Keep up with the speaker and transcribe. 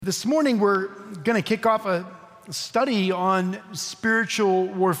This morning, we're going to kick off a study on spiritual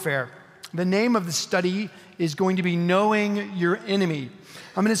warfare. The name of the study is going to be Knowing Your Enemy.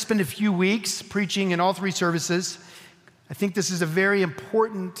 I'm going to spend a few weeks preaching in all three services. I think this is a very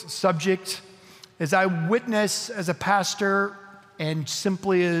important subject as I witness as a pastor and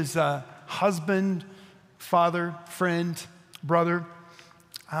simply as a husband, father, friend, brother,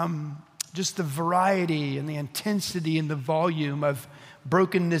 just the variety and the intensity and the volume of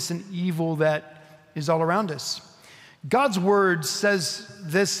brokenness and evil that is all around us. God's word says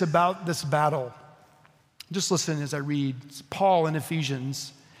this about this battle. Just listen as I read. It's Paul in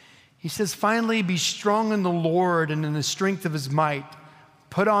Ephesians. He says, "Finally, be strong in the Lord and in the strength of his might.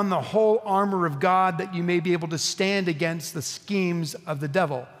 Put on the whole armor of God that you may be able to stand against the schemes of the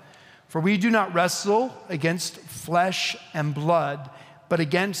devil. For we do not wrestle against flesh and blood, but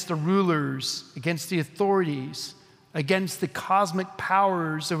against the rulers, against the authorities, against the cosmic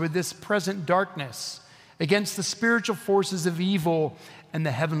powers over this present darkness, against the spiritual forces of evil in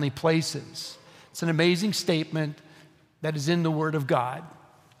the heavenly places." It's an amazing statement that is in the Word of God.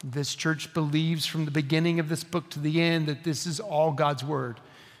 This church believes from the beginning of this book to the end that this is all God's Word.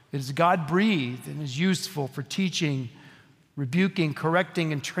 It is God-breathed and is useful for teaching, rebuking,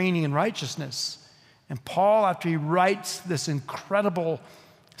 correcting, and training in righteousness. And Paul, after he writes this incredible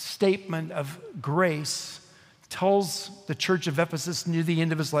statement of grace, tells the church of Ephesus near the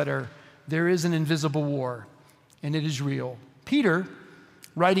end of his letter, there is an invisible war, and it is real. Peter,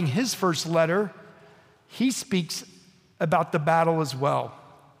 writing his first letter, he speaks about the battle as well.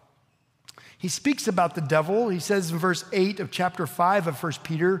 He speaks about the devil. He says in verse 8 of chapter 5 of 1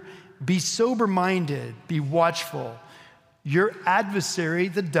 Peter, "Be sober-minded, be watchful. Your adversary,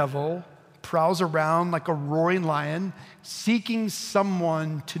 the devil, prowls around like a roaring lion, seeking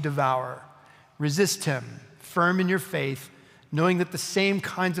someone to devour. Resist him, firm in your faith, knowing that the same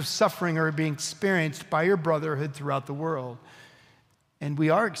kinds of suffering are being experienced by your brotherhood throughout the world." And we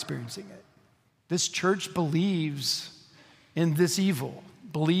are experiencing it. This church believes in this evil,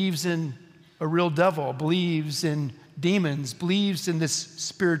 believes in a real devil, believes in demons, believes in this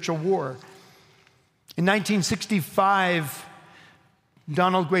spiritual war. In 1965,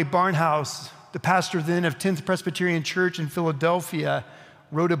 Donald Gray Barnhouse, the pastor then of 10th Presbyterian Church in Philadelphia,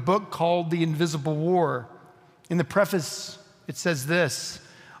 wrote a book called The Invisible War. In the preface, it says this: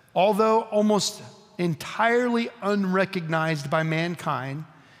 "Although almost entirely unrecognized by mankind,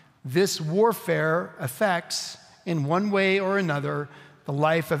 this warfare affects, in one way or another, the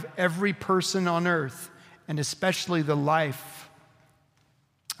life of every person on earth, and especially the life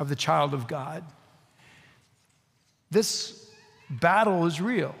of the child of God." This battle is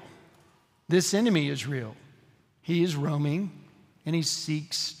real. This enemy is real. He is roaming, and he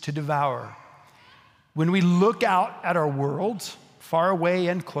seeks to devour. When we look out at our world, far away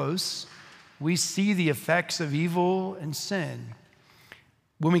and close, we see the effects of evil and sin.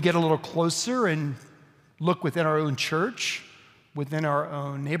 When we get a little closer and look within our own church, within our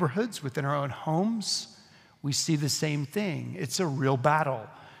own neighborhoods, within our own homes, we see the same thing. It's a real battle.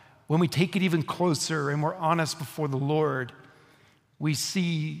 When we take it even closer and we're honest before the Lord, we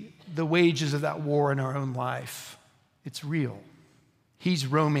see the wages of that war in our own life. It's real. He's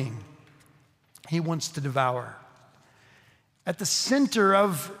roaming. He wants to devour. At the center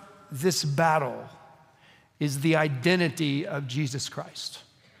of this battle is the identity of Jesus Christ.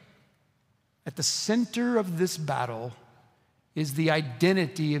 At the center of this battle is the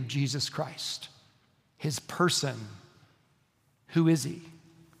identity of Jesus Christ. His person. Who is he?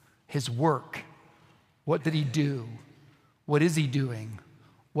 His work. What did he do? What is he doing?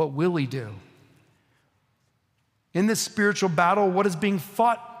 What will he do? In this spiritual battle, what is being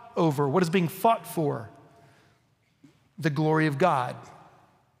fought over? What is being fought for? The glory of God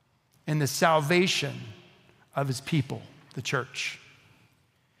and the salvation of his people, the church.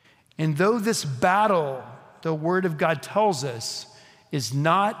 And though this battle, the Word of God tells us, is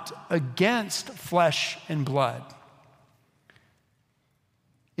not against flesh and blood,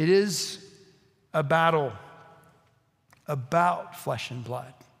 it is a battle about flesh and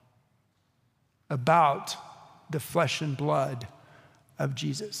blood, about the flesh and blood of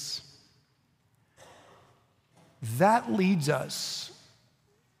Jesus. That leads us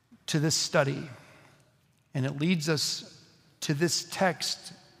to this study, and it leads us to this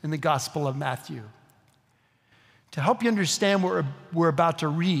text in the Gospel of Matthew. To help you understand what we're about to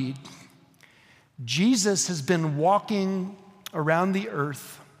read, Jesus has been walking around the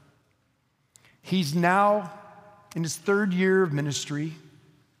earth. He's now in his third year of ministry.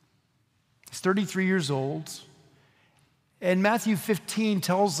 He's 33 years old. And Matthew 15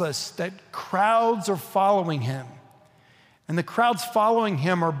 tells us that crowds are following him. And the crowds following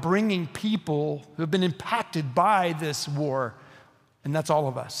him are bringing people who have been impacted by this war. And that's all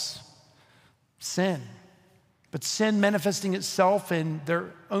of us. Sin. But sin manifesting itself in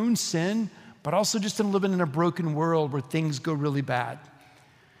their own sin, but also just in living in a broken world where things go really bad.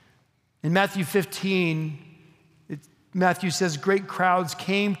 In Matthew 15, Matthew says, great crowds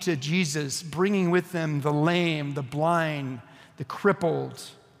came to Jesus, bringing with them the lame, the blind, the crippled,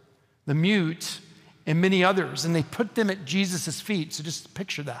 the mute, and many others. And they put them at Jesus' feet. So just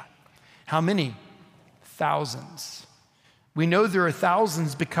picture that. How many? Thousands. We know there are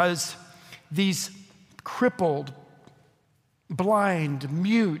thousands because these crippled, blind,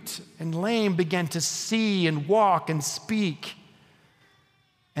 mute, and lame began to see and walk and speak.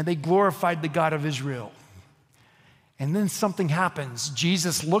 And they glorified the God of Israel. And then something happens.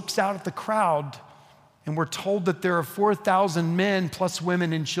 Jesus looks out at the crowd, and we're told that there are 4,000 men plus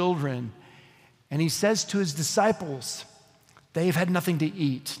women and children. And he says to his disciples, they've had nothing to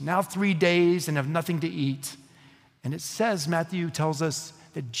eat. Now 3 days and have nothing to eat. And it says, Matthew tells us,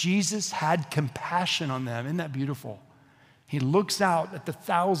 that Jesus had compassion on them. Isn't that beautiful? He looks out at the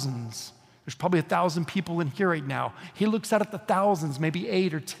thousands. There's probably 1,000 people in here right now. He looks out at the thousands, maybe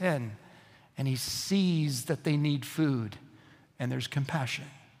 8 or 10, and he sees that they need food, and there's compassion.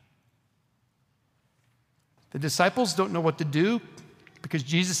 The disciples don't know what to do because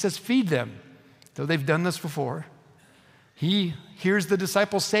Jesus says, feed them, though they've done this before. He hears the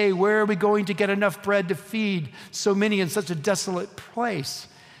disciples say, where are we going to get enough bread to feed so many in such a desolate place?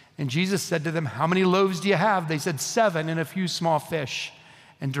 And Jesus said to them, how many loaves do you have? They said 7 and a few small fish.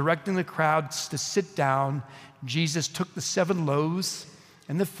 And directing the crowds to sit down, Jesus took the 7 loaves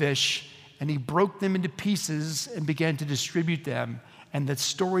and the fish, and he broke them into pieces and began to distribute them. And the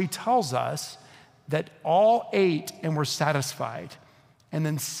story tells us that all ate and were satisfied. And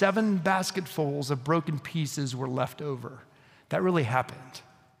then 7 basketfuls of broken pieces were left over. That really happened.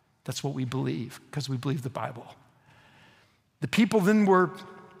 That's what we believe, because we believe the Bible. The people then were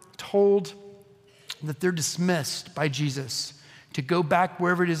told that they're dismissed by Jesus to go back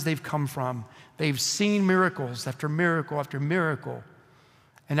wherever it is they've come from. They've seen miracles after miracle after miracle.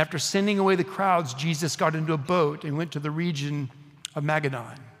 And after sending away the crowds, Jesus got into a boat and went to the region of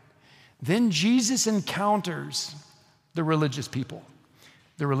Magadan. Then Jesus encounters the religious people,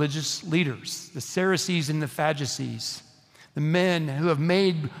 the religious leaders, the Pharisees and the Sadducees, the men who have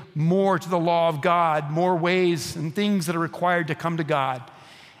made more to the law of God, more ways and things that are required to come to God.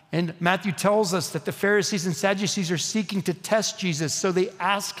 And Matthew tells us that the Pharisees and Sadducees are seeking to test Jesus, so they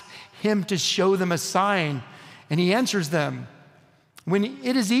ask him to show them a sign. And he answers them, when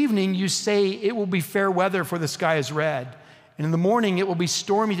it is evening, you say it will be fair weather, for the sky is red. And in the morning, it will be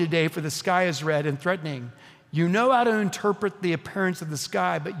stormy today, for the sky is red and threatening. You know how to interpret the appearance of the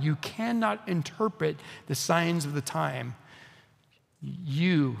sky, but you cannot interpret the signs of the time.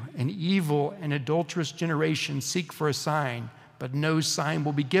 You, an evil and adulterous generation, seek for a sign, but no sign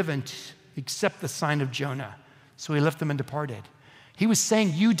will be given except the sign of Jonah. So he left them and departed. He was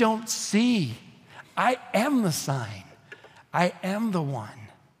saying, you don't see. I am the sign. I am the one.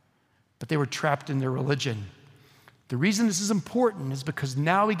 But they were trapped in their religion. The reason this is important is because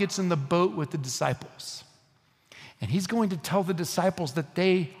now he gets in the boat with the disciples. And he's going to tell the disciples that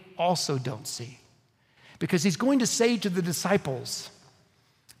they also don't see. Because he's going to say to the disciples,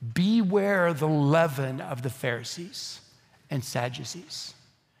 beware the leaven of the Pharisees and Sadducees.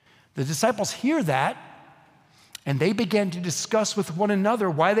 The disciples hear that, and they began to discuss with one another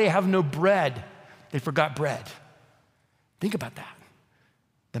why they have no bread. They forgot bread. Think about that.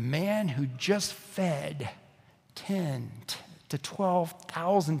 The man who just fed 10 to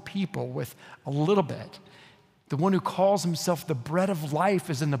 12,000 people with a little bit, the one who calls himself the bread of life,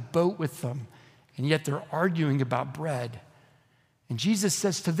 is in the boat with them, and yet they're arguing about bread. And Jesus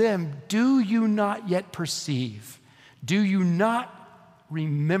says to them, do you not yet perceive? Do you not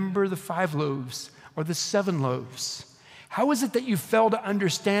remember the 5 loaves or the 7 loaves? How is it that you fail to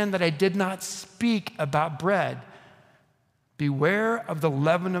understand that I did not speak about bread? Beware of the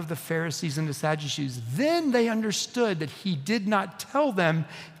leaven of the Pharisees and the Sadducees. Then they understood that he did not tell them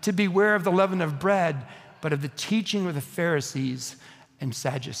to beware of the leaven of bread, but of the teaching of the Pharisees and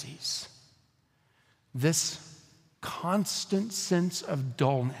Sadducees. This constant sense of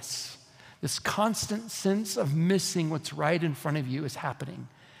dullness, this constant sense of missing what's right in front of you is happening.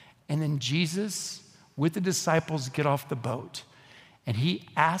 And then Jesus, with the disciples, get off the boat, and he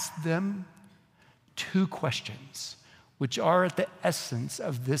asked them 2 questions, which are at the essence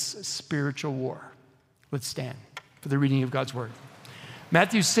of this spiritual war. Let's stand for the reading of God's word.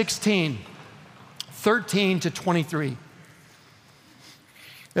 Matthew 16, 13 to 23.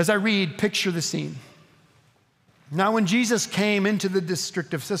 As I read, picture the scene. Now, when Jesus came into the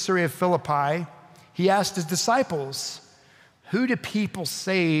district of Caesarea Philippi, he asked his disciples, "Who do people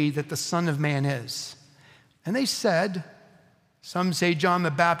say that the Son of Man is?" And they said, "Some say John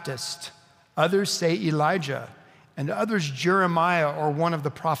the Baptist, others say Elijah, and others Jeremiah or one of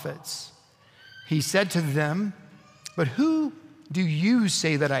the prophets." He said to them, "But who do you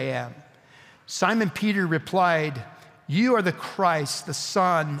say that I am?" Simon Peter replied, "You are the Christ, the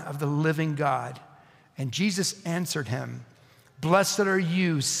Son of the living God." And Jesus answered him, "Blessed are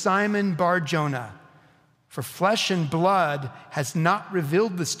you, Simon Bar-Jonah, for flesh and blood has not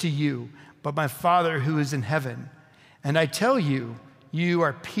revealed this to you, but my Father who is in heaven. And I tell you, you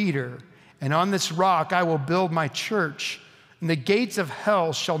are Peter, and on this rock I will build my church, and the gates of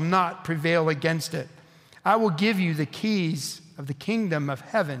hell shall not prevail against it. I will give you the keys of the kingdom of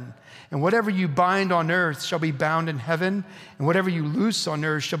heaven, and whatever you bind on earth shall be bound in heaven, and whatever you loose on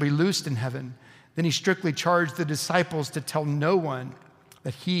earth shall be loosed in heaven." Then he strictly charged the disciples to tell no one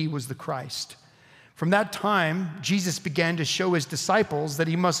that he was the Christ. From that time, Jesus began to show his disciples that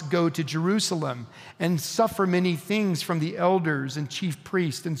he must go to Jerusalem and suffer many things from the elders and chief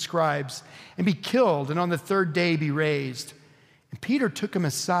priests and scribes, and be killed, and on the third day be raised. And Peter took him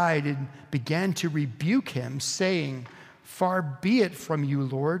aside and began to rebuke him, saying, "Far be it from you,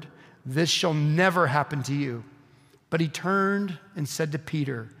 Lord, this shall never happen to you." But he turned and said to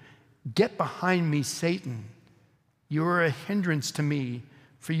Peter, "Get behind me, Satan. You are a hindrance to me,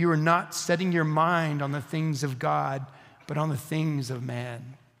 for you are not setting your mind on the things of God, but on the things of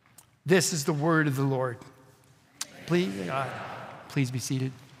man." This is the word of the Lord. Please be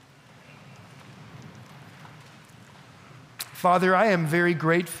seated. Father, I am very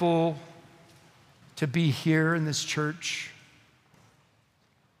grateful to be here in this church.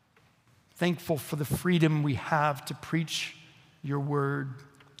 Thankful for the freedom we have to preach your word.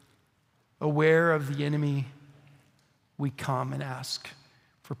 Aware of the enemy, we come and ask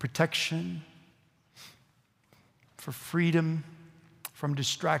for protection, for freedom from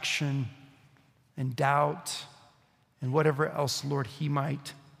distraction and doubt and whatever else, Lord, he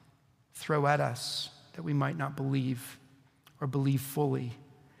might throw at us that we might not believe or believe fully.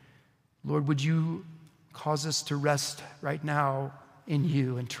 Lord, would you cause us to rest right now in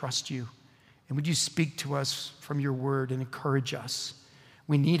you and trust you? And would you speak to us from your word and encourage us?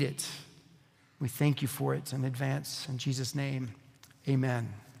 We need it. We thank you for it in advance. In Jesus' name,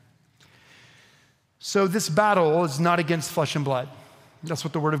 amen. So this battle is not against flesh and blood. That's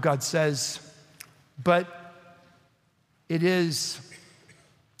what the Word of God says. But it is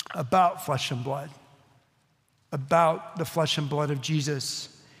about flesh and blood, about the flesh and blood of Jesus.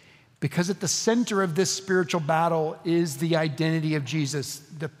 Because at the center of this spiritual battle is the identity of Jesus,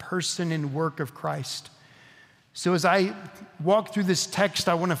 the person and work of Christ. So as I walk through this text,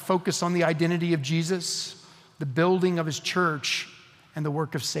 I want to focus on the identity of Jesus, the building of his church, and the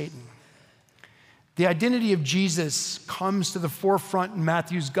work of Satan. The identity of Jesus comes to the forefront in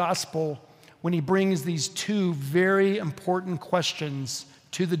Matthew's gospel when he brings these two very important questions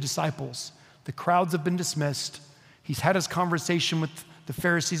to the disciples. The crowds have been dismissed. He's had his conversation with the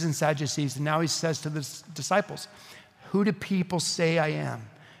Pharisees and Sadducees, and now he says to the disciples, "Who do people say I am?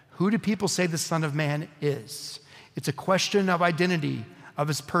 Who do people say the Son of Man is?" It's a question of identity of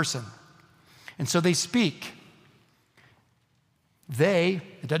his person. And so they speak.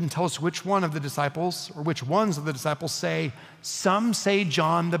 It doesn't tell us which one of the disciples or which ones of the disciples say, some say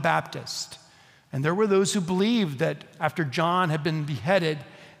John the Baptist. And there were those who believed that after John had been beheaded,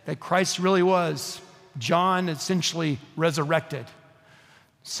 that Christ really was John essentially resurrected.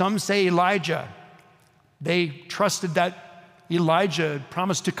 Some say Elijah. They trusted that Elijah had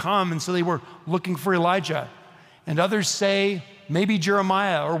promised to come, and so they were looking for Elijah. And others say maybe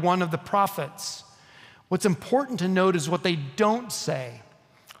Jeremiah or one of the prophets. What's important to note is what they don't say.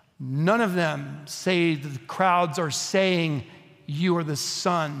 None of them say that the crowds are saying, "You are the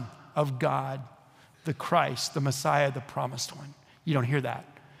Son of God, the Christ, the Messiah, the promised one." You don't hear that.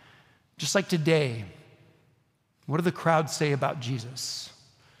 Just like today, what do the crowds say about Jesus?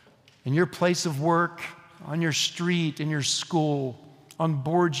 In your place of work, on your street, in your school, on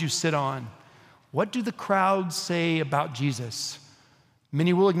boards you sit on, what do the crowds say about Jesus?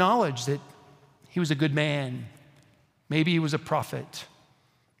 Many will acknowledge that he was a good man. Maybe he was a prophet.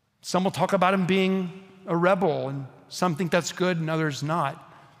 Some will talk about him being a rebel, and some think that's good and others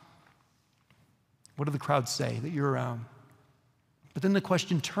not. What do the crowds say that you're around? But then the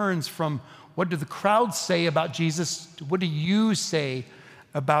question turns from what do the crowds say about Jesus to what do you say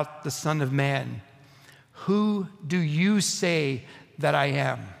about the Son of Man? Who do you say that I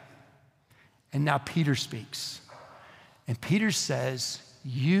am? And now Peter speaks. And Peter says,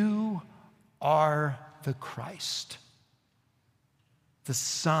 "You are the Christ, the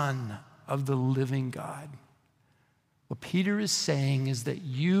Son of the living God. What Peter is saying is that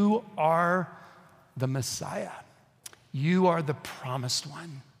you are the Messiah. You are the promised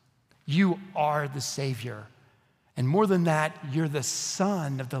one. You are the Savior. And more than that, you're the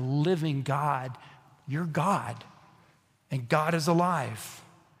Son of the living God. You're God, and God is alive.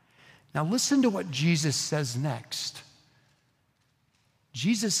 Now listen to what Jesus says next.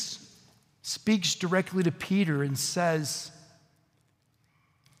 Jesus speaks directly to Peter and says,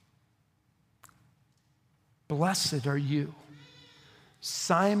 "Blessed are you,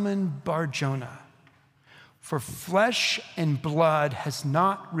 Simon Bar-Jonah, for flesh and blood has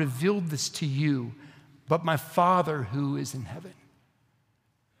not revealed this to you, but my Father who is in heaven."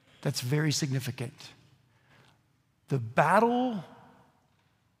 That's very significant. The battle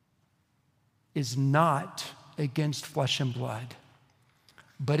is not against flesh and blood,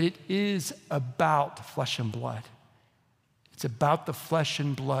 but it is about flesh and blood. It's about the flesh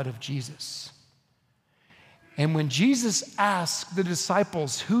and blood of Jesus. And when Jesus asked the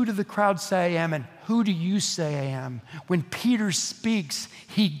disciples, "Who do the crowd say I am, and who do you say I am?" When Peter speaks,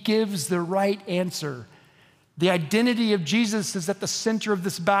 he gives the right answer. The identity of Jesus is at the center of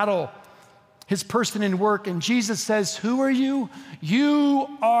this battle, his person and work. And Jesus says, "Who are you?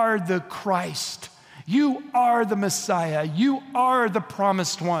 You are the Christ. You are the Messiah. You are the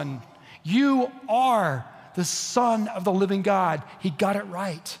promised one. You are the Son of the living God." He got it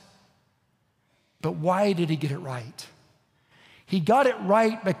right. But why did he get it right? He got it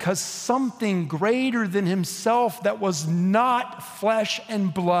right because something greater than himself that was not flesh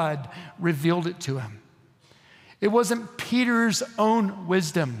and blood revealed it to him. It wasn't Peter's own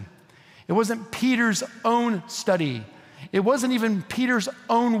wisdom. It wasn't Peter's own study. It wasn't even Peter's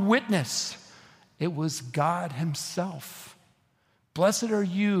own witness. It was God himself. "Blessed are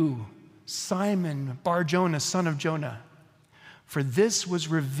you, Simon Bar-Jonah, son of Jonah, for this was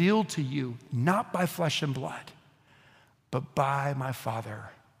revealed to you not by flesh and blood, but by my Father."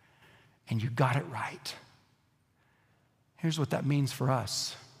 And you got it right. Here's what that means for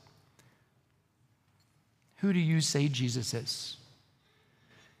us. Who do you say Jesus is?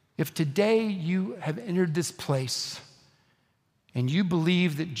 If today you have entered this place and you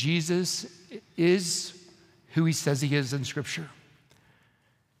believe that Jesus is who he says he is in Scripture,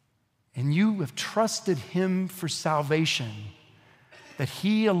 and you have trusted him for salvation, that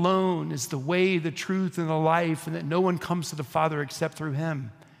he alone is the way, the truth, and the life, and that no one comes to the Father except through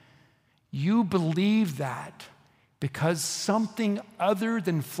him, you believe that because something other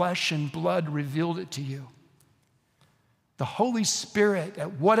than flesh and blood revealed it to you. The Holy Spirit,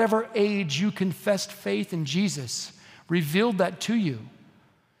 at whatever age you confessed faith in Jesus, revealed that to you.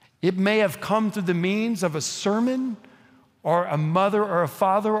 It may have come through the means of a sermon, or a mother or a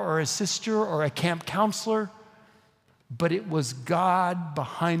father or a sister or a camp counselor, but it was God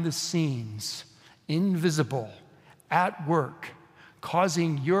behind the scenes, invisible, at work,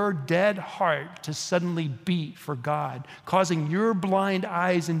 causing your dead heart to suddenly beat for God, causing your blind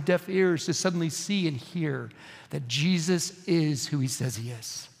eyes and deaf ears to suddenly see and hear that Jesus is who he says he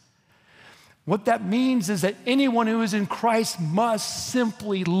is. What that means is that anyone who is in Christ must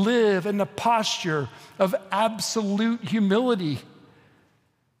simply live in a posture of absolute humility.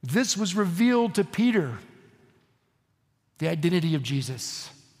 This was revealed to Peter, the identity of Jesus,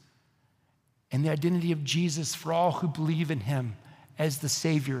 and the identity of Jesus for all who believe in him as the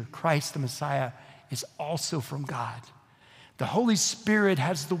Savior, Christ the Messiah, is also from God. The Holy Spirit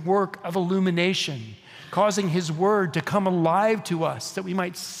has the work of illumination, causing his word to come alive to us that we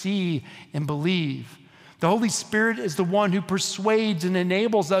might see and believe. The Holy Spirit is the one who persuades and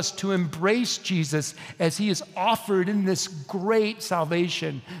enables us to embrace Jesus as he is offered in this great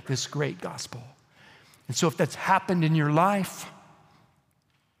salvation, this great gospel. And so if that's happened in your life,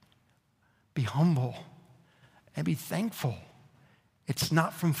 be humble and be thankful. It's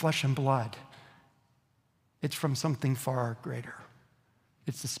not from flesh and blood. It's from something far greater.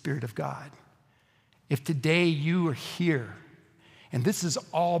 It's the Spirit of God. If today you are here and this is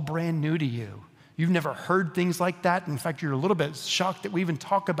all brand new to you, you've never heard things like that. In fact, you're a little bit shocked that we even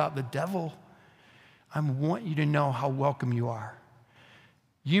talk about the devil. I want you to know how welcome you are.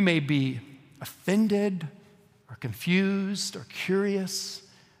 You may be offended or confused or curious.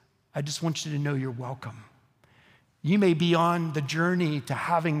 I just want you to know you're welcome. You may be on the journey to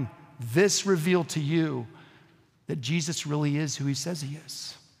having this revealed to you, that Jesus really is who he says he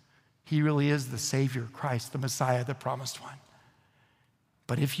is. He really is the Savior, Christ, the Messiah, the promised one.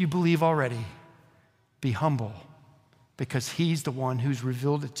 But if you believe already, be humble, because he's the one who's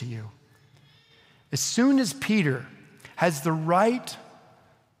revealed it to you. As soon as Peter has the right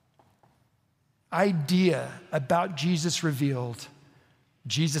idea about Jesus revealed,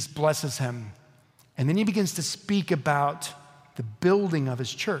 Jesus blesses him. And then he begins to speak about the building of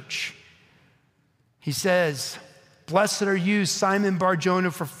his church. He says, "Blessed are you, Simon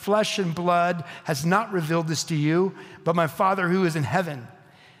Bar-Jonah, for flesh and blood has not revealed this to you, but my Father who is in heaven.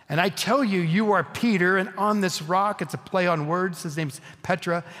 And I tell you, you are Peter, and on this rock," it's a play on words, his name's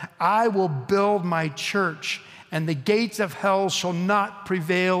Petra, "I will build my church, and the gates of hell shall not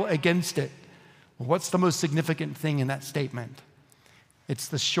prevail against it." Well, what's the most significant thing in that statement? It's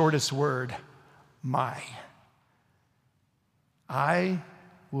the shortest word, my. I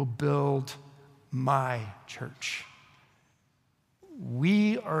will build my church.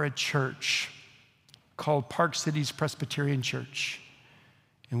 We are a church called Park Cities Presbyterian Church.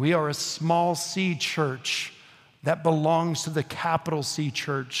 And we are a small C church that belongs to the capital C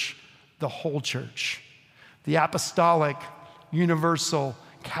church, the whole church. The apostolic, universal,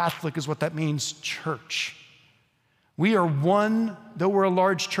 Catholic is what that means, church. We are one, though we're a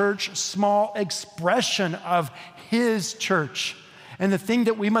large church, small expression of his church. And the thing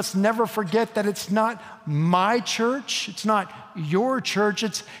that we must never forget, that it's not my church, it's not your church,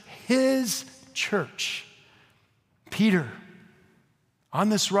 it's his church. Peter, on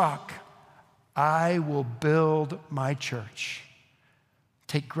this rock, I will build my church.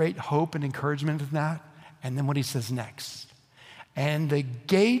 Take great hope and encouragement in that. And then what he says next, and the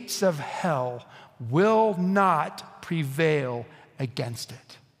gates of hell will not prevail against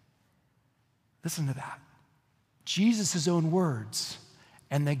it. Listen to that. Jesus' own words,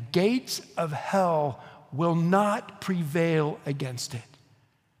 and the gates of hell will not prevail against it.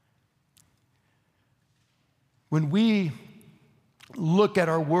 When we look at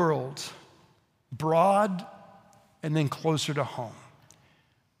our world, broad and then closer to home,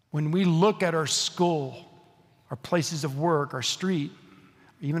 when we look at our school, our places of work, our street,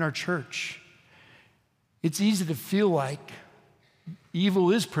 even our church, it's easy to feel like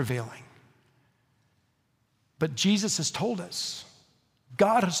evil is prevailing. But Jesus has told us,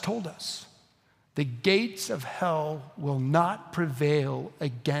 God has told us, the gates of hell will not prevail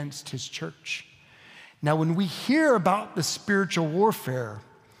against his church. Now, when we hear about the spiritual warfare,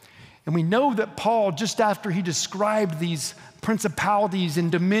 and we know that Paul, just after he described these principalities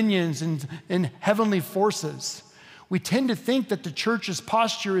and dominions and heavenly forces, we tend to think that the church's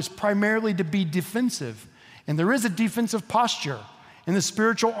posture is primarily to be defensive. And there is a defensive posture. In the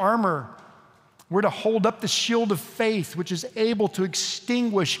spiritual armor, we're to hold up the shield of faith, which is able to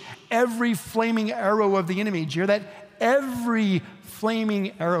extinguish every flaming arrow of the enemy. Did you hear that? Every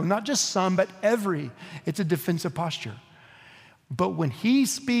flaming arrow, not just some, but every. It's a defensive posture. But when he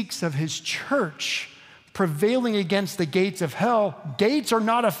speaks of his church prevailing against the gates of hell, gates are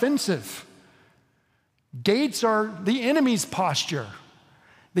not offensive. Gates are the enemy's posture.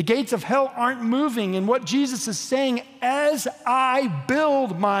 The gates of hell aren't moving. And what Jesus is saying, as I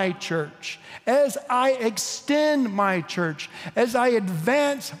build my church, as I extend my church, as I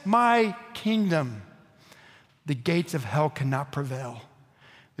advance my kingdom, the gates of hell cannot prevail.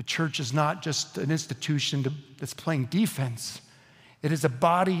 The church is not just an institution that's playing defense. It is a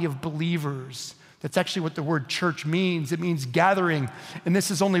body of believers. That's actually what the word church means. It means gathering. And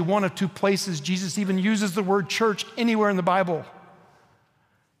this is only one of two places Jesus even uses the word church anywhere in the Bible.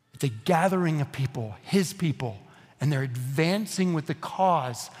 It's a gathering of people, his people, and they're advancing with the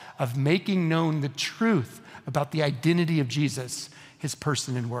cause of making known the truth about the identity of Jesus, his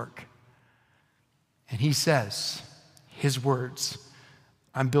person and work. And he says, his words,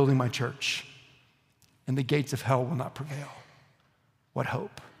 I'm building my church, and the gates of hell will not prevail. What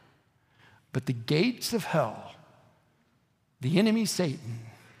hope? But the gates of hell, the enemy Satan,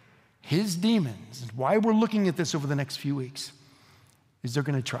 his demons, and why we're looking at this over the next few weeks, is they're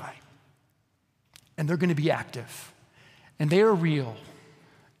going to try. And they're going to be active. And they are real.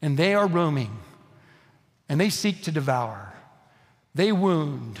 And they are roaming. And they seek to devour. They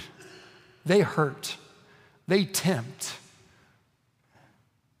wound. They hurt. They tempt.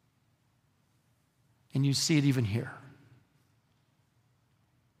 And you see it even here.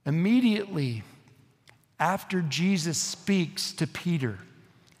 Immediately after Jesus speaks to Peter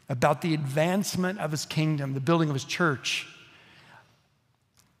about the advancement of his kingdom, the building of his church,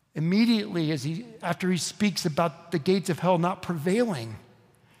 immediately after he speaks about the gates of hell not prevailing,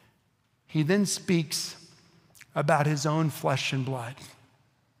 he then speaks about his own flesh and blood.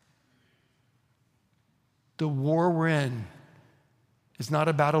 The war we're in is not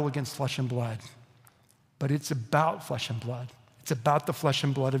a battle against flesh and blood, but it's about flesh and blood. It's about the flesh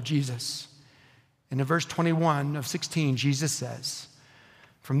and blood of Jesus. And in verse 21 of 16, Jesus says,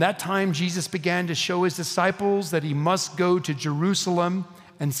 from that time, Jesus began to show his disciples that he must go to Jerusalem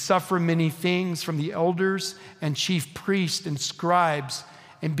and suffer many things from the elders and chief priests and scribes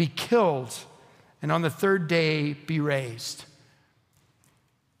and be killed, and on the third day be raised.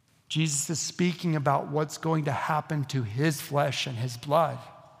 Jesus is speaking about what's going to happen to his flesh and his blood.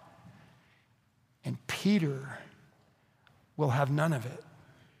 And Peter will have none of it.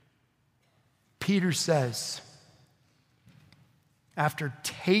 Peter says, after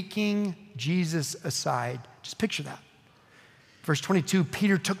taking Jesus aside, just picture that. Verse 22,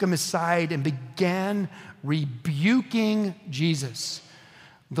 Peter took him aside and began rebuking Jesus,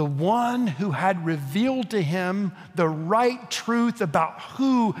 the one who had revealed to him the right truth about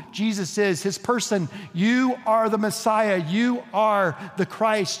who Jesus is, his person. You are the Messiah. You are the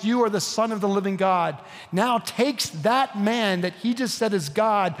Christ. You are the Son of the living God. Now takes that man that he just said is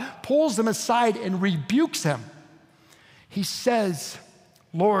God, pulls him aside and rebukes him. He says,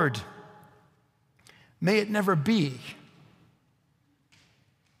 Lord, may it never be.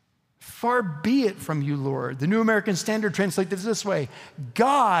 Far be it from you, Lord. The New American Standard translates it this way: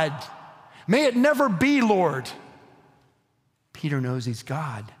 God, may it never be, Lord. Peter knows he's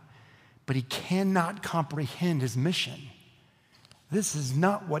God, but he cannot comprehend his mission. This is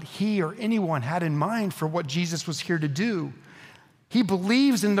not what he or anyone had in mind for what Jesus was here to do. He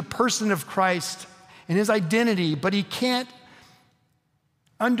believes in the person of Christ and his identity, but he can't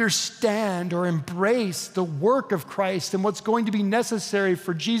understand or embrace the work of Christ and what's going to be necessary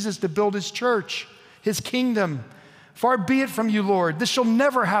for Jesus to build his church, his kingdom. Far be it from you, Lord. This shall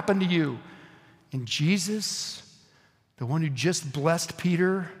never happen to you. And Jesus, the one who just blessed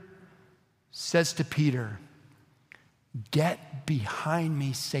Peter, says to Peter, get behind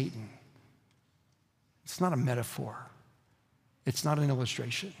me, Satan. It's not a metaphor. It's not an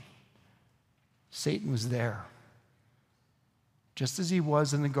illustration. Satan was there. Just as he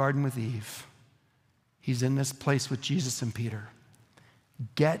was in the garden with Eve, he's in this place with Jesus and Peter.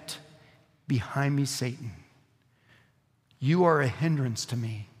 Get behind me, Satan. You are a hindrance to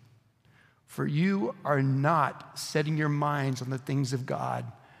me, for you are not setting your minds on the things of God,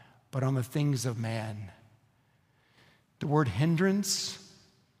 but on the things of man. The word hindrance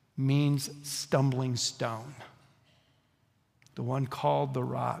means stumbling stone. The one called the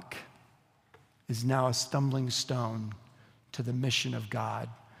rock is now a stumbling stone to the mission of God.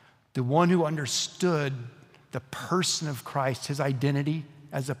 The one who understood the person of Christ, his identity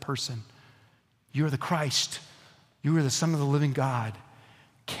as a person. You are the Christ. You are the Son of the living God.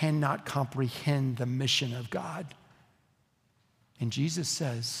 Cannot comprehend the mission of God. And Jesus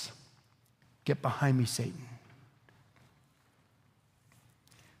says, get behind me, Satan.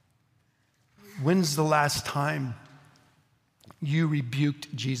 When's the last time you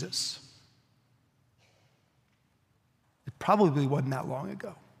rebuked Jesus? It probably wasn't that long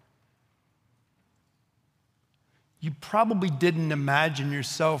ago. You probably didn't imagine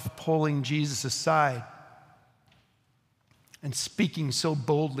yourself pulling Jesus aside and speaking so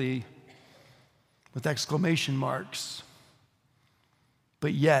boldly with exclamation marks.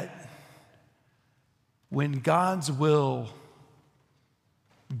 But yet, when God's will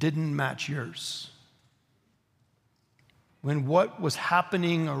didn't match yours, when what was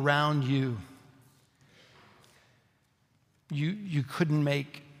happening around you, you couldn't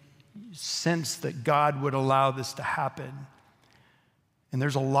make sense that God would allow this to happen. And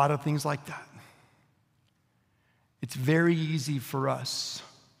there's a lot of things like that. It's very easy for us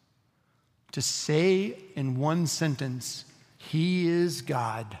to say in one sentence, He is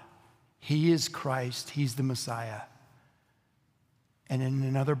God, He is Christ, He's the Messiah. And in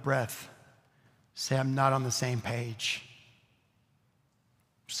another breath, say, I'm not on the same page.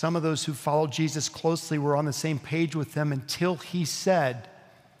 Some of those who followed Jesus closely were on the same page with him until he said,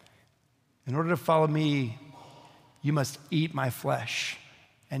 in order to follow me, you must eat my flesh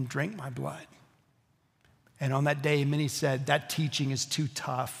and drink my blood. And on that day, many said, that teaching is too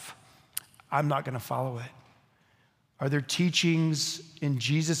tough. I'm not going to follow it. Are there teachings in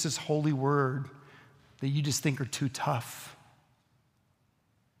Jesus' holy word that you just think are too tough?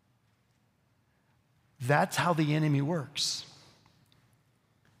 That's how the enemy works.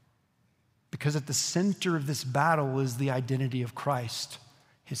 Because at the center of this battle is the identity of Christ,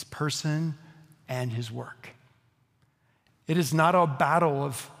 his person and his work. It is not a battle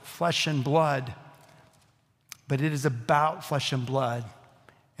of flesh and blood, but it is about flesh and blood.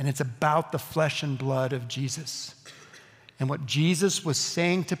 And it's about the flesh and blood of Jesus. And what Jesus was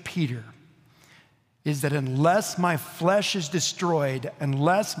saying to Peter is that unless my flesh is destroyed,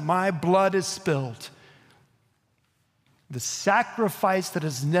 unless my blood is spilled, the sacrifice that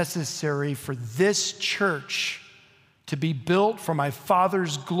is necessary for this church to be built for my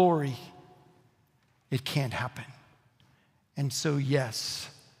Father's glory, it can't happen. And so, yes,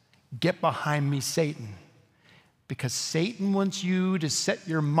 get behind me, Satan, because Satan wants you to set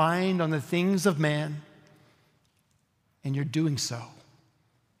your mind on the things of man, and you're doing so.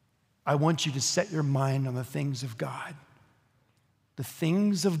 I want you to set your mind on the things of God. The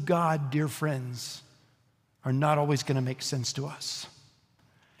things of God, dear friends, are not always going to make sense to us.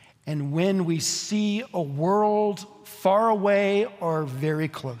 And when we see a world far away or very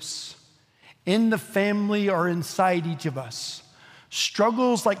close, in the family or inside each of us,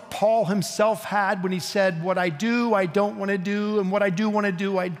 struggles like Paul himself had when he said, what I do, I don't want to do, and what I do want to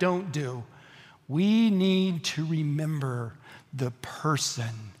do, I don't do. We need to remember the person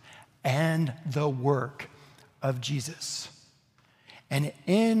and the work of Jesus. And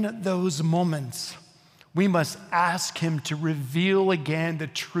in those moments, we must ask him to reveal again the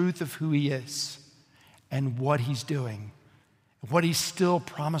truth of who he is and what he's doing, what he still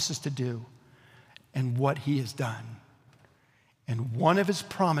promises to do, and what he has done. And one of his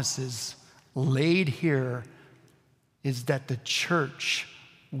promises laid here is that the church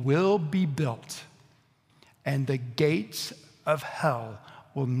will be built and the gates of hell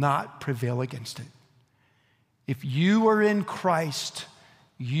will not prevail against it. If you are in Christ,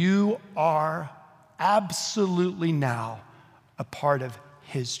 you are absolutely now a part of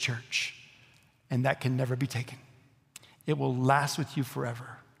his church, and that can never be taken. It will last with you forever.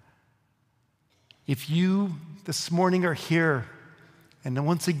 If you this morning are here, and then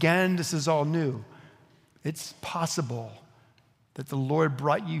once again, this is all new, it's possible that the Lord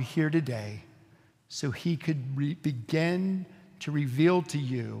brought you here today so he could begin to reveal to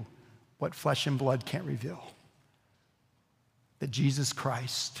you what flesh and blood can't reveal. That Jesus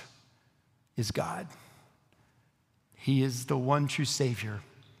Christ is God. He is the one true Savior,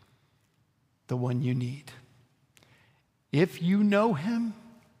 the one you need. If you know him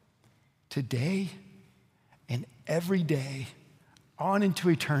today and every day on into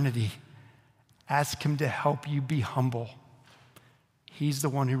eternity, ask him to help you be humble. He's the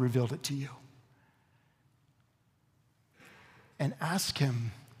one who revealed it to you. And ask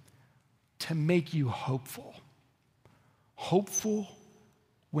him to make you hopeful. Hopeful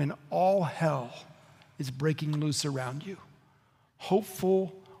when all hell is breaking loose around you.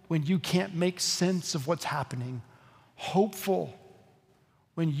 Hopeful when you can't make sense of what's happening. Hopeful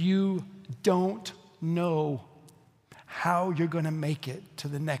when you don't know how you're going to make it to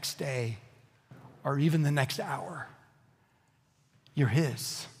the next day or even the next hour. You're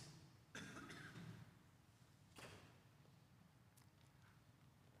his.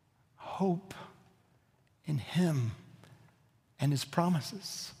 Hope in him and his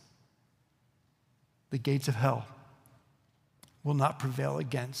promises. The gates of hell will not prevail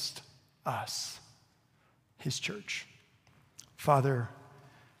against us, his church. Father,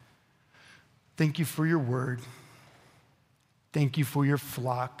 thank you for your word. Thank you for your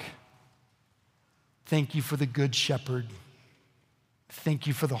flock. Thank you for the good shepherd. Thank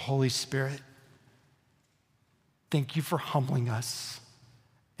you for the Holy Spirit. Thank you for humbling us.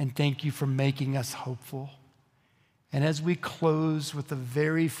 And thank you for making us hopeful. And as we close with a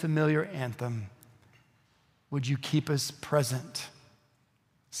very familiar anthem, would you keep us present,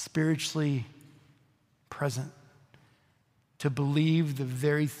 spiritually present, to believe the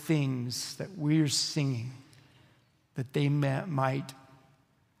very things that we're singing, that they might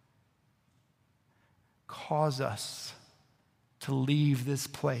cause us to leave this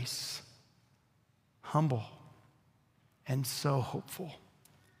place humble and so hopeful.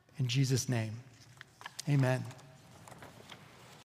 In Jesus' name, amen.